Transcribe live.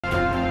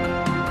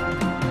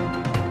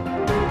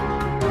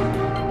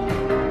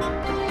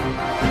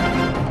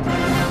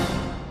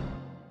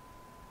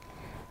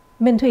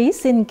Minh Thúy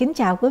xin kính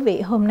chào quý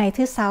vị hôm nay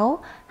thứ Sáu,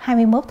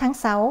 21 tháng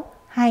 6,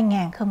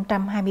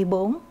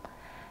 2024.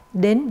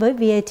 Đến với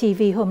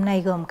VATV hôm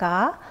nay gồm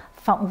có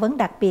phỏng vấn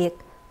đặc biệt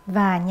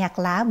và nhạc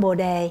lá bồ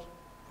đề.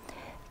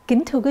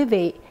 Kính thưa quý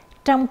vị,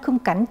 trong khung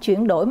cảnh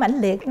chuyển đổi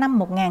mãnh liệt năm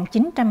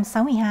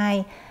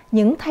 1962,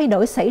 những thay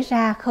đổi xảy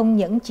ra không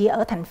những chỉ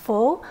ở thành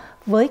phố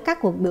với các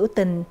cuộc biểu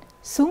tình,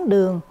 xuống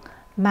đường,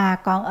 mà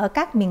còn ở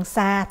các miền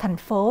xa thành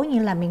phố như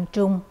là miền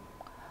Trung.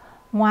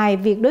 Ngoài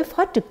việc đối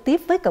phó trực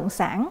tiếp với Cộng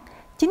sản,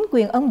 chính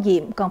quyền ông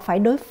Diệm còn phải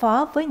đối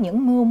phó với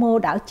những mưu mô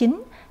đảo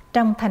chính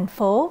trong thành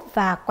phố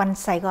và quanh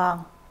Sài Gòn.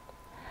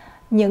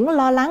 Những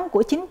lo lắng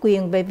của chính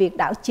quyền về việc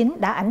đảo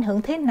chính đã ảnh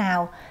hưởng thế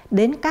nào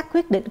đến các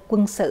quyết định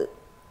quân sự?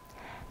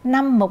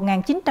 Năm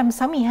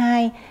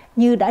 1962,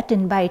 như đã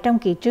trình bày trong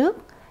kỳ trước,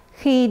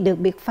 khi được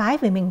biệt phái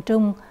về miền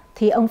Trung,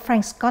 thì ông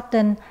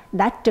Scotton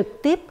đã trực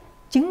tiếp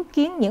chứng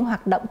kiến những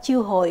hoạt động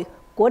chiêu hồi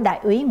của đại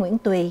úy Nguyễn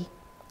Tùy.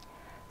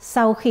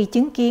 Sau khi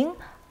chứng kiến,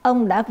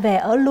 ông đã về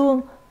ở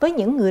luôn với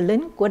những người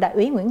lính của đại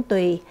úy Nguyễn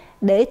Tùy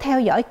để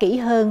theo dõi kỹ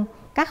hơn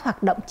các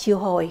hoạt động chiêu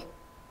hồi.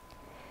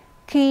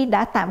 Khi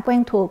đã tạm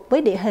quen thuộc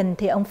với địa hình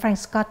thì ông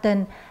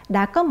Scotton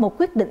đã có một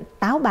quyết định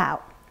táo bạo.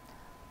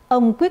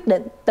 Ông quyết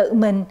định tự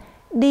mình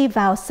đi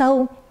vào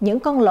sâu những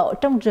con lộ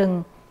trong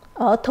rừng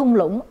ở thung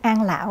lũng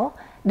An Lão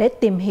để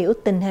tìm hiểu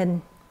tình hình.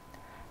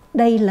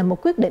 Đây là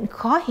một quyết định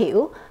khó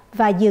hiểu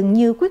và dường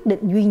như quyết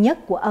định duy nhất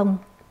của ông.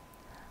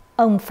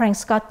 Ông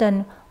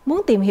Scotton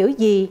muốn tìm hiểu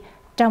gì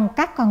trong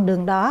các con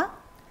đường đó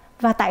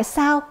và tại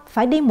sao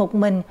phải đi một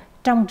mình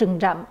trong rừng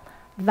rậm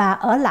và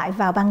ở lại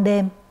vào ban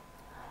đêm.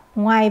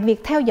 Ngoài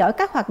việc theo dõi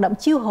các hoạt động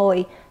chiêu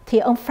hồi thì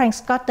ông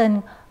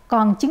Scotton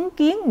còn chứng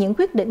kiến những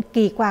quyết định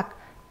kỳ quặc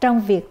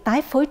trong việc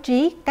tái phối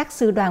trí các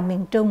sư đoàn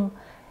miền Trung,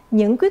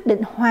 những quyết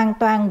định hoàn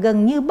toàn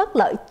gần như bất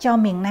lợi cho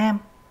miền Nam.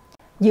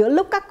 Giữa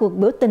lúc các cuộc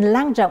biểu tình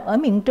lan rộng ở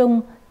miền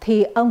Trung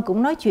thì ông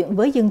cũng nói chuyện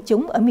với dân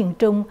chúng ở miền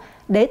Trung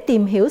để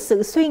tìm hiểu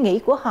sự suy nghĩ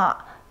của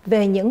họ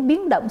về những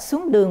biến động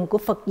xuống đường của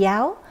Phật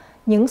giáo,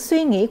 những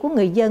suy nghĩ của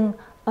người dân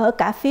ở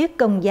cả phía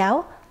Công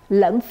giáo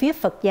lẫn phía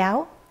Phật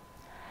giáo.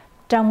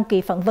 Trong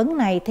kỳ phỏng vấn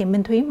này thì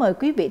Minh Thúy mời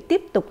quý vị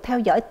tiếp tục theo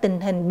dõi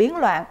tình hình biến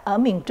loạn ở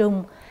miền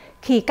Trung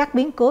khi các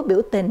biến cố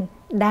biểu tình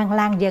đang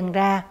lan dần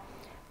ra,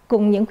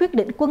 cùng những quyết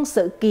định quân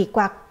sự kỳ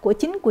quặc của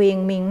chính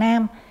quyền miền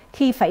Nam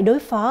khi phải đối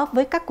phó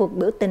với các cuộc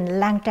biểu tình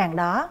lan tràn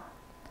đó.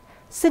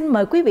 Xin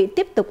mời quý vị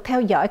tiếp tục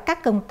theo dõi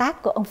các công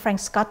tác của ông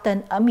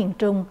Scotton ở miền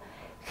Trung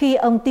khi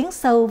ông tiến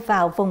sâu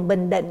vào vùng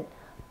Bình Định,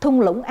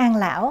 thung lũng An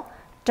Lão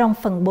trong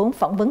phần 4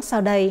 phỏng vấn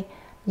sau đây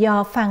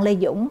do Phan Lê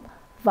Dũng,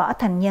 Võ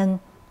Thành Nhân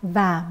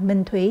và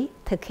Minh Thúy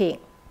thực hiện.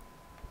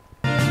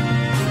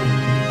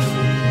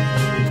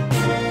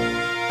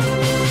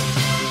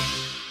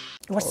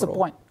 What's the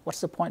point?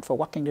 What's the point for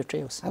walking the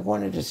trails? I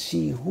wanted to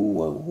see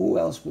who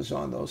else was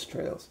on those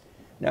trails.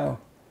 Now,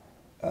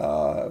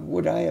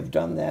 would I have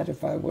done that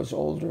if I was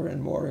older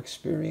and more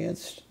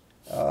experienced?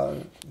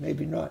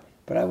 Maybe not.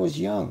 But I was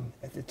young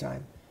at the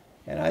time,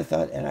 and I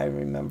thought, and I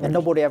remember. And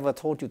nobody ever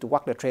told you to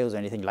walk the trails or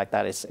anything like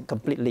that. It's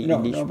completely no.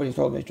 Nobody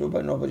told me to,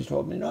 but nobody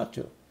told me not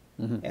to.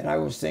 Mm-hmm. And I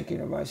was thinking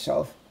to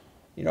myself,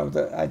 you know,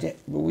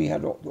 we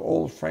had the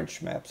old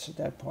French maps at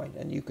that point,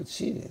 and you could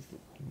see the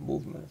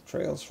movement of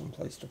trails from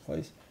place to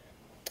place.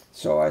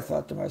 So I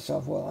thought to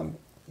myself, well, I'm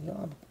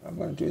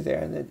going to do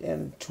there,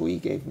 and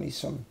Thuy gave me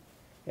some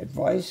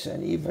advice,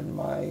 and even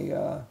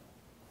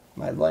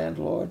my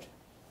landlord.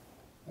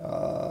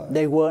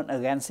 They weren't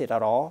against it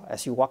at all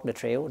as you walk the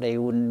trail. They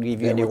wouldn't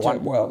give you any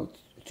one. Well,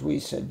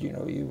 Thuy said, you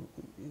know, you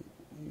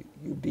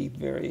be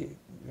very,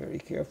 very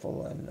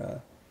careful, and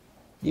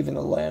even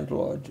the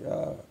landlord,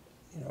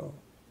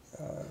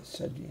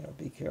 said, you know,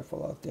 be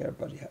careful out there.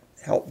 But he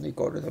helped me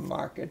go to the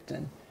market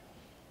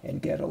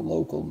and get a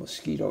local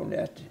mosquito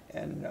net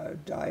and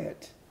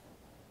diet,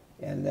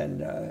 and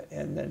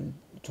then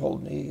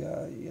told me,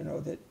 you know,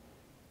 that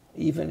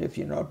even if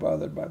you're not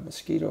bothered by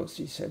mosquitoes,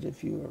 he said,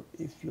 if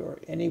you're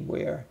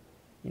anywhere,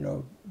 you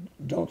know,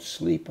 don't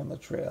sleep on the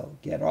trail.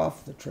 Get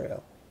off the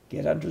trail.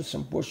 Get under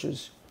some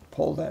bushes.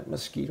 Pull that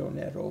mosquito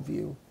net over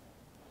you.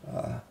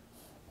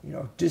 You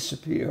know,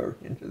 disappear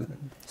into the.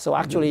 So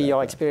actually,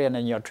 your experience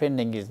and your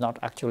training is not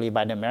actually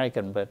by the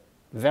American, but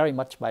very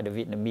much by the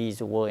Vietnamese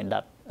who were in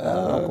that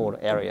local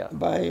area.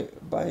 By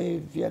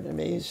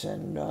Vietnamese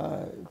and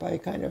by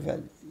kind of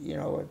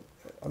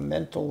a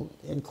mental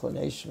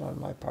inclination on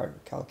my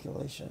part,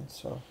 calculation.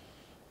 So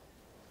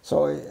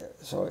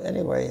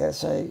anyway,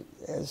 as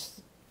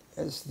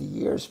the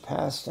years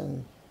passed,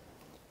 and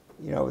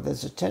you know,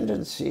 there's a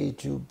tendency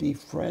to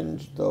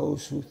befriend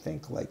those who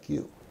think like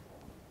you,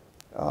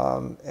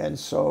 and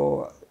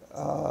so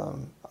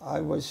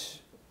I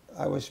was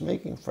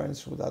making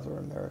friends with other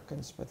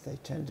Americans, but they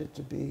tended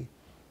to be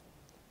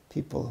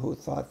people who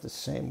thought the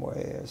same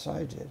way as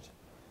I did.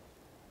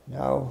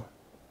 Now,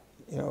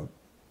 you know,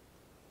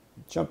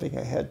 jumping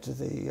ahead to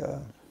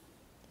that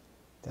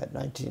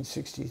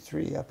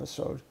 1963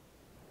 episode,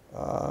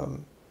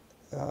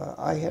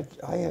 I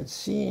had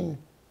seen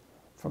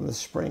from the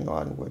spring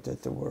onward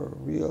that there were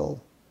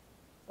real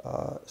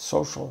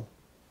social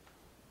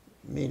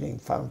meaning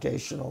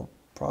foundational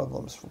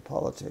problems for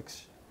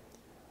politics,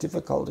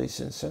 difficulties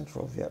in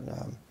central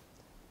Vietnam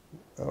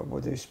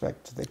with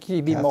respect to the Can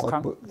you be more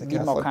Catholic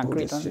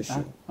concrete Buddhist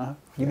issue.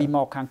 You be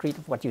more concrete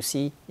of what you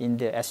see in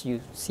the, as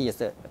you see as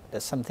the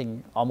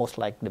something almost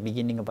like the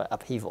beginning of an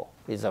upheaval,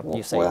 is what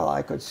you say? Well,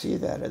 I could see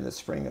that in the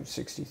spring of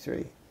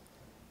 '63.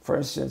 For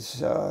instance,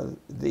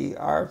 the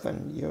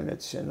ARVN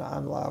units in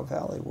An Lao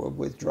Valley were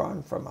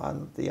withdrawn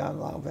from the An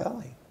Lao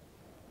Valley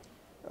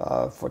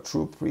for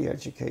troop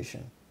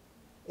re-education,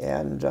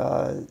 and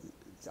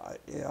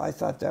I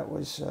thought that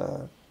was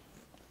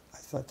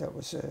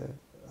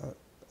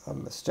a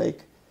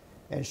mistake.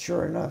 And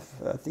sure enough,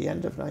 at the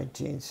end of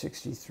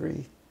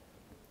 1963,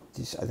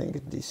 I think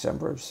in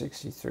December of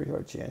 '63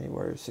 or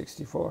January of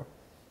 '64,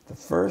 the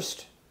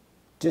first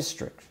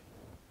district,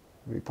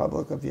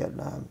 Republic of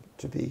Vietnam,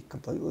 to be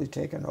completely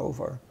taken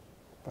over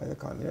by the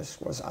communists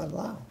was An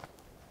Lao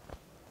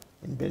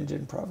in Binh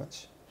Dinh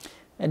province.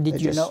 And did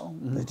you know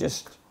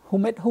who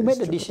made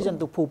the decision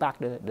to pull back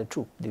the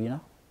troop? Do you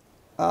know?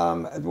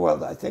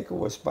 Well, I think it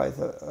was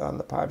on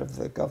the part of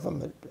the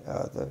government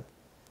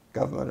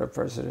of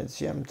President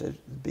Siem,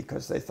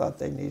 because they thought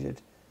they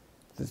needed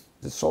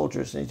the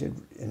soldiers needed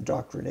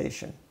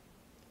indoctrination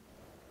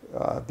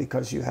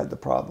because you had the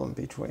problem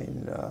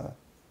between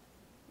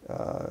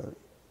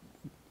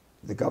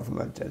the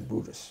government and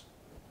Buddhists.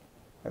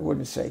 I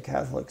wouldn't say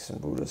Catholics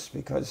and Buddhists,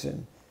 because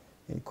in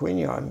Quy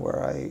Nhon,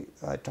 where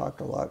I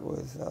talked a lot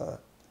with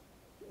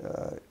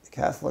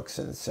Catholics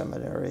in the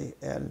seminary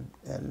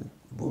and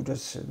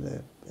Buddhists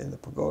in the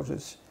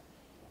pagodas,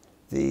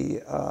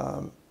 the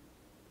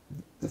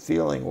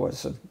feeling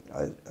was,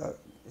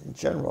 in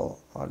general,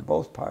 on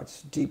both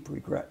parts, deep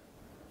regret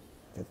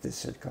that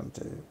this had come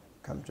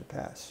to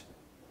pass.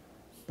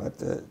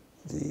 But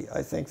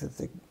I think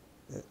that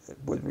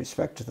with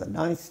respect to the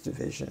 9th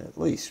Division, at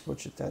least,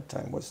 which at that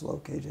time was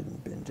located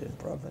in Binh Dinh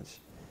province,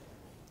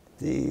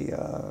 the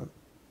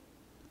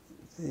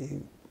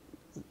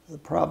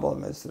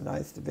problem, as the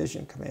 9th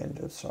Division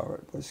commander saw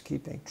it, was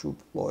keeping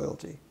troop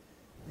loyalty,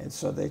 and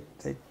so they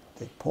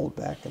pulled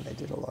back and they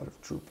did a lot of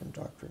troop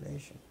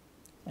indoctrination.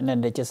 And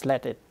then they just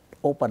let it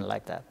open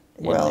like that.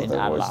 Well,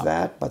 there was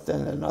that, but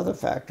then another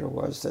factor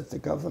was that the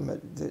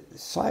government,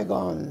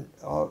 Saigon,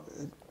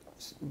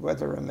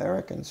 whether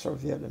Americans or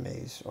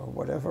Vietnamese or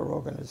whatever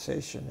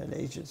organization and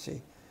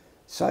agency,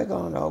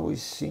 Saigon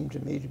always seemed to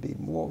me to be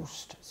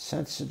most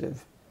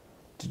sensitive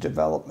to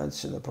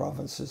developments in the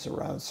provinces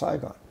around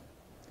Saigon.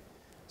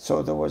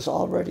 So there was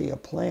already a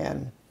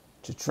plan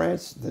to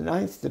the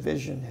 9th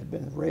Division had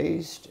been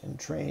raised and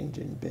trained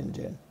in Binh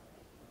Dinh.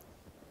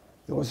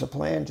 There was a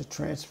plan to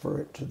transfer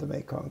it to the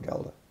Mekong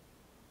Delta.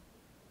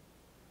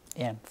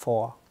 And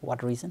for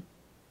what reason?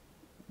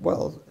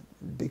 Well,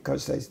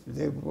 because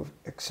they were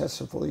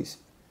excessively,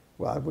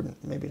 well, I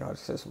wouldn't, maybe not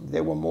excessively,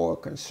 they were more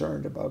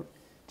concerned about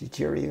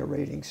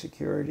deteriorating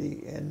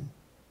security in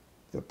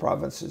the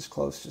provinces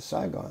close to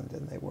Saigon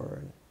than they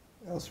were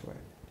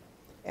elsewhere.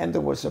 And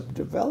there was a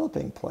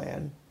developing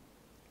plan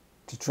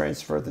to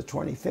transfer the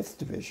 25th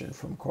Division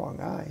from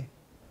Quang Ai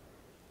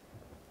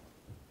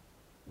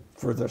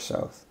further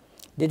south.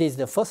 This is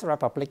the first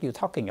republic you're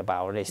talking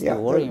about. They're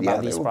still worrying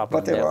about these problems.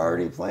 But they were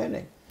already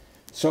planning.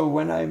 So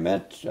when I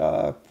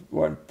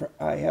when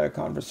I had a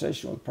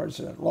conversation with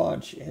President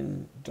Lodge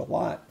in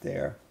Dalat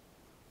there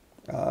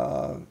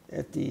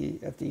at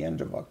the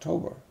end of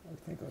October, I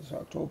think it was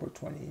October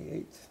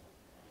 28th.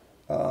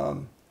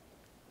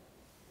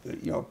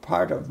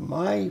 Part of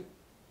my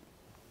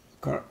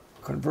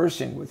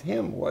conversing with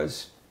him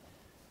was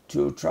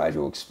to try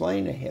to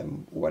explain to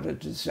him what a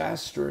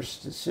disastrous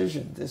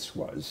decision this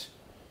was,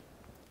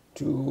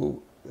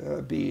 to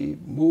be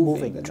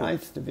moving the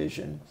 9th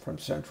Division from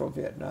Central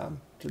Vietnam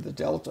to the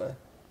Delta,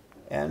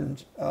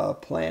 and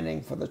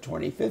planning for the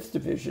 25th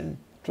Division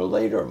to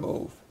later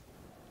move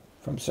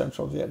from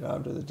Central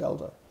Vietnam to the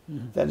Delta.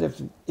 Mm-hmm.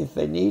 That if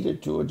they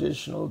needed 2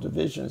 additional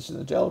divisions in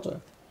the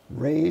Delta,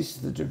 raise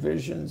the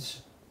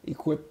divisions,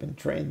 equip and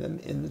train them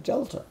in the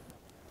Delta,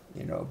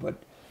 but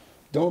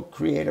don't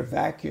create a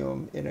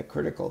vacuum in a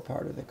critical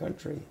part of the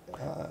country.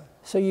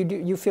 So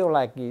you feel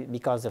like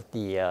because of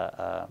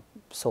the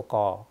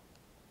so-called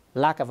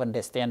lack of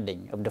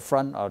understanding of the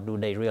front, or do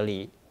they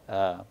really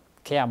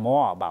care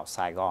more about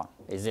Saigon?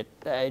 Is it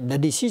the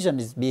decision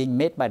is being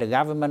made by the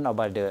government or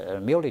by the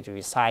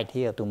military side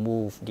here to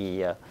move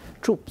the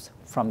troops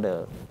from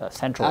the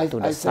central to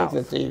the south?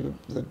 I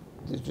think that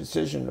the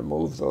decision to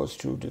move those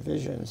 2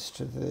 divisions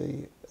to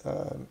the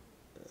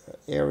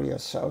area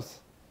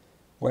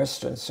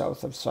west and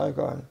south of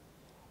Saigon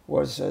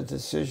was a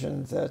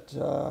decision that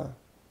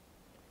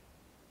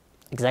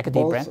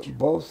executive branch,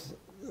 both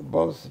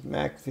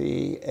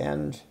MACV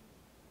and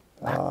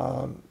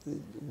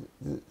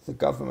the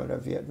government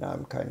of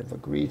Vietnam kind of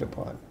agreed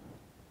upon.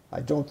 I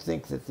don't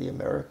think that the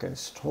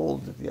Americans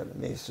told the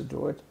Vietnamese to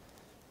do it,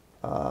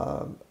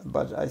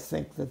 but I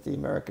think that the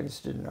Americans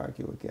didn't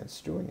argue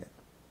against doing it.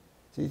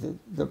 See,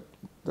 the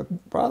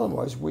problem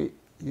was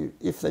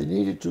if they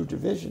needed 2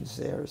 divisions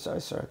there, as I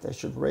saw it, they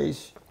should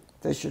raise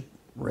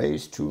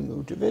 2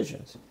 new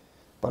divisions.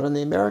 But on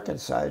the American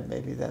side,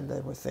 maybe then they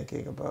were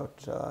thinking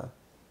about,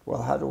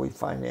 well, how do we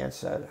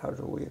finance that? How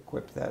do we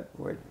equip that?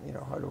 You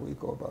know, how do we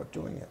go about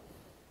doing it?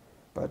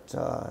 But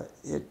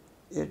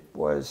it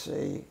was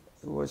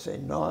a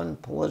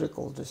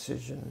non-political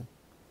decision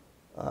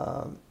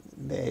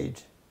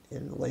made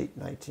in late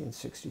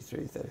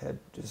 1963 that had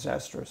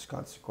disastrous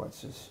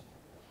consequences.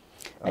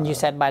 And you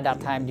said by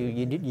that time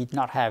you did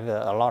not have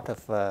a lot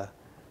of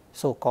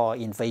so-called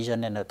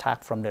invasion and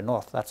attack from the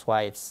north. That's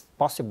why it's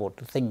possible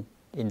to think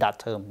in that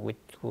term, which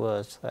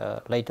was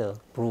later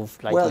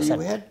proved, like you said.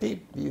 Well,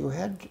 you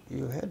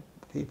had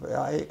people.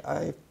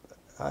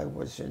 I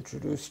was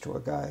introduced to a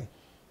guy,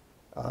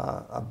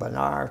 a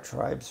Banar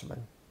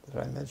tribesman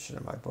that I mentioned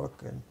in my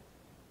book, and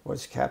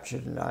was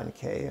captured in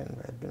Nankay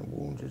and had been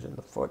wounded in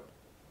the foot.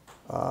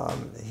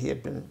 He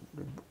had been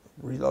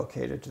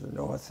relocated to the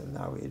north, and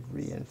now he had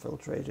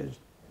re-infiltrated.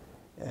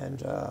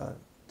 And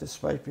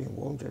despite being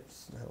wounded,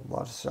 had a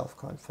lot of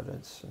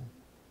self-confidence and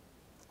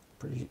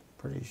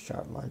pretty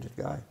sharp-minded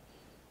guy.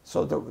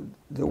 So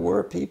there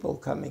were people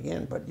coming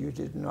in, but you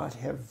did not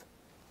have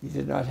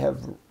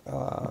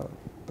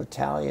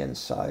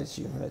battalion-size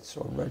units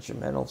or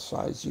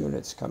regimental-size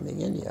units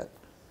coming in yet.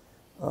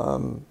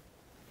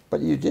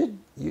 But you did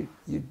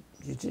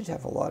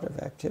have a lot of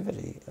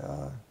activity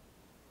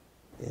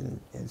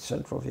in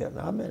central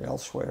Vietnam and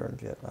elsewhere in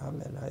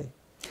Vietnam. And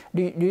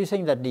do you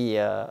think that the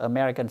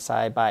American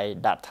side by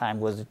that time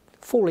was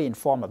fully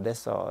informed of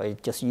this, or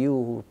it's just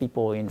you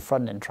people in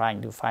front and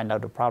trying to find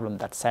out the problem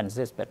that sends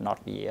this, but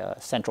not the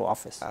central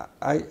office?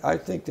 I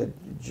think that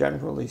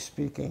generally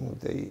speaking,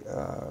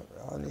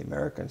 on the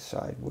American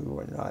side, we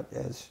were not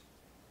as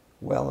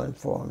well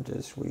informed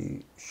as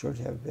we should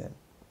have been.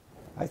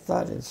 I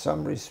thought in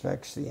some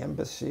respects the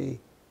embassy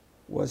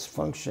was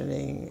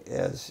functioning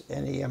as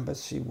any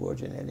embassy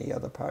would in any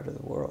other part of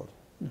the world.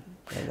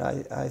 Mm-hmm. And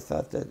I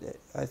thought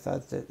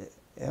that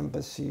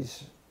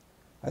embassies,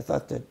 I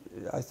thought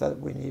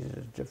we needed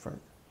a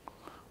different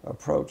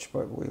approach,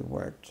 but we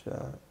weren't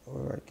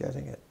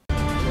getting it.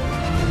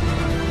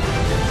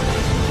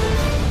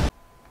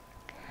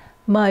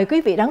 Mời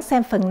quý vị đón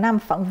xem phần 5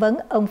 phỏng vấn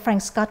ông Frank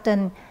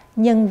Scotton,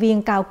 nhân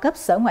viên cao cấp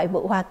Sở Ngoại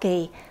vụ Hoa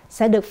Kỳ,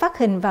 sẽ được phát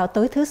hình vào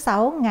tối thứ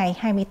Sáu ngày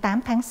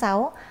 28 tháng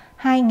 6,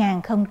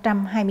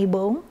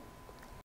 2024